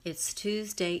It's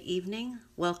Tuesday evening.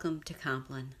 Welcome to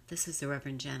Compline. This is the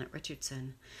Reverend Janet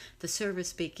Richardson. The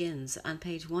service begins on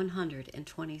page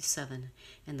 127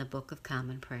 in the Book of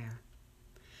Common Prayer.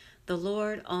 The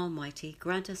Lord Almighty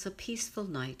grant us a peaceful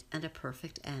night and a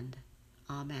perfect end.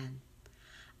 Amen.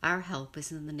 Our help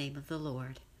is in the name of the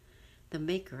Lord, the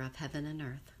Maker of heaven and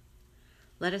earth.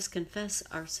 Let us confess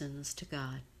our sins to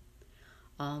God.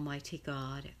 Almighty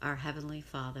God, our Heavenly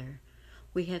Father,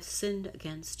 we have sinned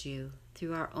against you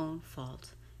through our own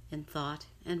fault in thought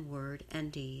and word and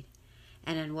deed,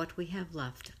 and in what we have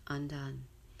left undone.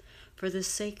 For the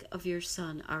sake of your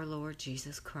Son, our Lord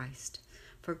Jesus Christ,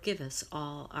 forgive us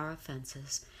all our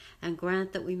offenses, and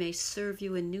grant that we may serve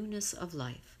you in newness of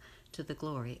life, to the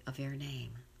glory of your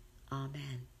name.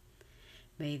 Amen.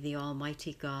 May the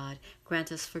Almighty God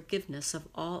grant us forgiveness of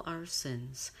all our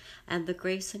sins, and the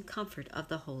grace and comfort of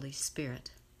the Holy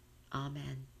Spirit.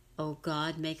 Amen. O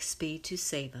God, make speed to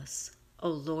save us. O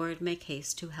Lord, make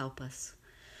haste to help us.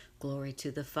 Glory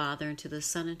to the Father, and to the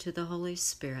Son, and to the Holy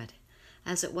Spirit,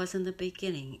 as it was in the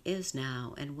beginning, is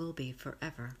now, and will be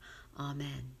forever.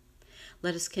 Amen.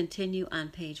 Let us continue on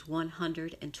page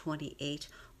 128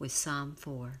 with Psalm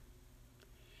 4.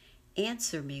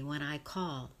 Answer me when I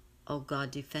call, O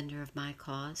God, defender of my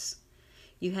cause.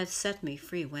 You have set me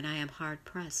free when I am hard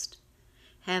pressed.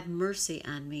 Have mercy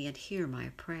on me and hear my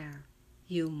prayer.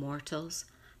 You mortals,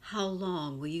 how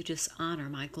long will you dishonor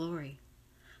my glory?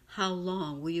 How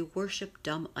long will you worship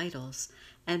dumb idols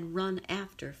and run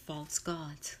after false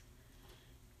gods?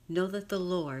 Know that the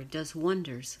Lord does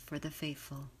wonders for the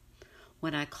faithful.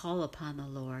 When I call upon the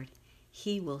Lord,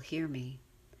 he will hear me.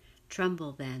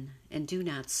 Tremble then, and do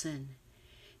not sin.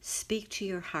 Speak to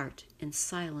your heart in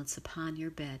silence upon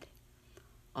your bed.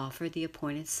 Offer the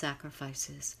appointed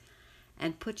sacrifices,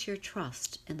 and put your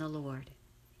trust in the Lord.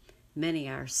 Many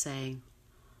are saying,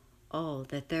 "Oh,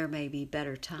 that there may be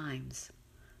better times."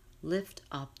 Lift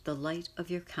up the light of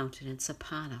your countenance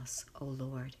upon us, O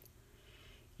Lord.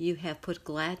 You have put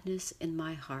gladness in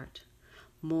my heart,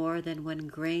 more than when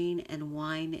grain and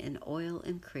wine and oil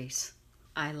increase.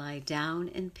 I lie down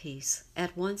in peace,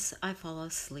 at once I fall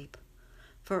asleep,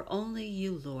 for only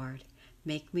you, Lord,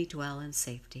 make me dwell in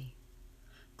safety.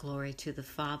 Glory to the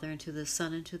Father, and to the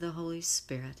Son, and to the Holy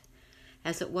Spirit,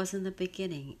 as it was in the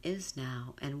beginning, is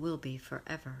now, and will be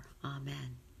forever.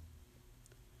 Amen.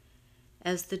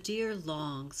 As the deer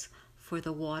longs for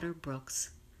the water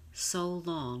brooks, so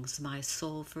longs my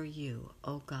soul for you,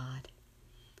 O God.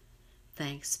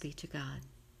 Thanks be to God.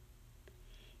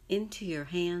 Into your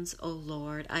hands, O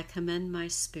Lord, I commend my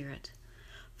spirit,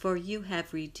 for you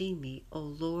have redeemed me, O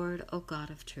Lord, O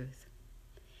God of truth.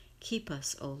 Keep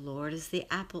us, O Lord, as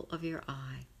the apple of your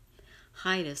eye.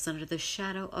 Hide us under the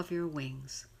shadow of your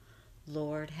wings.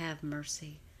 Lord, have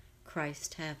mercy.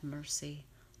 Christ, have mercy.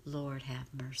 Lord,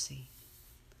 have mercy.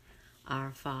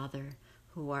 Our Father,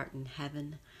 who art in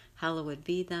heaven, hallowed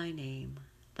be thy name.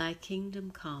 Thy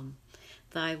kingdom come,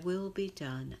 thy will be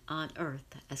done on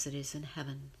earth as it is in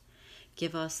heaven.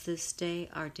 Give us this day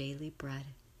our daily bread,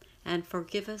 and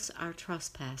forgive us our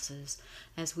trespasses,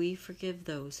 as we forgive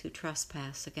those who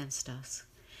trespass against us.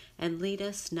 And lead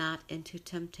us not into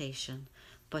temptation,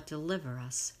 but deliver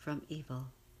us from evil.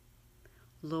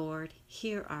 Lord,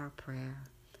 hear our prayer,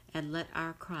 and let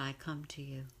our cry come to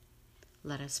you.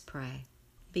 Let us pray.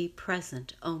 Be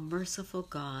present, O merciful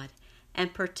God,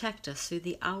 and protect us through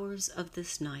the hours of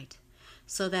this night,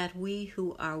 so that we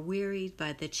who are wearied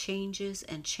by the changes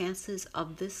and chances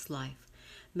of this life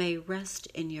may rest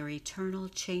in your eternal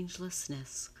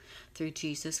changelessness, through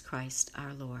Jesus Christ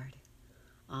our Lord.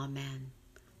 Amen.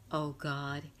 O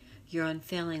God, your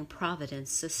unfailing providence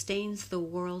sustains the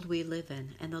world we live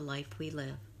in and the life we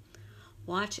live.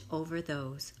 Watch over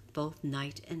those, both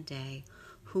night and day,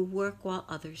 who work while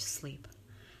others sleep,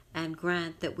 and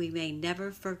grant that we may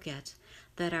never forget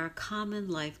that our common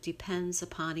life depends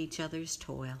upon each other's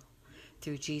toil,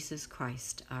 through Jesus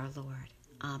Christ our Lord.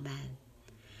 Amen.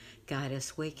 Guide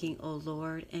us waking, O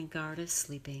Lord, and guard us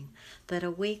sleeping, that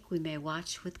awake we may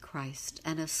watch with Christ,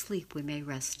 and asleep we may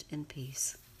rest in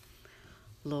peace.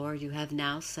 Lord, you have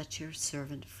now set your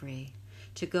servant free,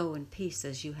 to go in peace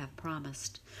as you have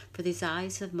promised, for these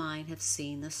eyes of mine have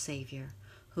seen the Savior,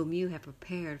 whom you have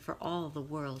prepared for all the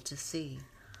world to see,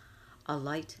 a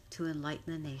light to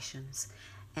enlighten the nations,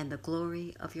 and the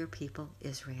glory of your people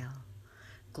Israel.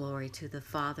 Glory to the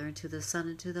Father, and to the Son,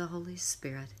 and to the Holy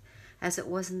Spirit, as it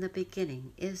was in the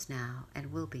beginning, is now,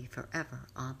 and will be forever.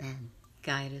 Amen.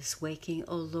 Guide us waking,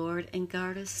 O Lord, and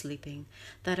guard us sleeping,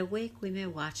 that awake we may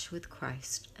watch with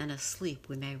Christ, and asleep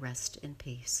we may rest in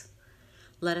peace.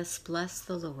 Let us bless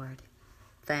the Lord.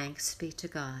 Thanks be to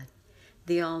God.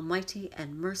 The Almighty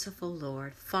and merciful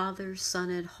Lord, Father, Son,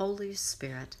 and Holy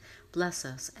Spirit, bless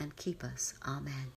us and keep us. Amen.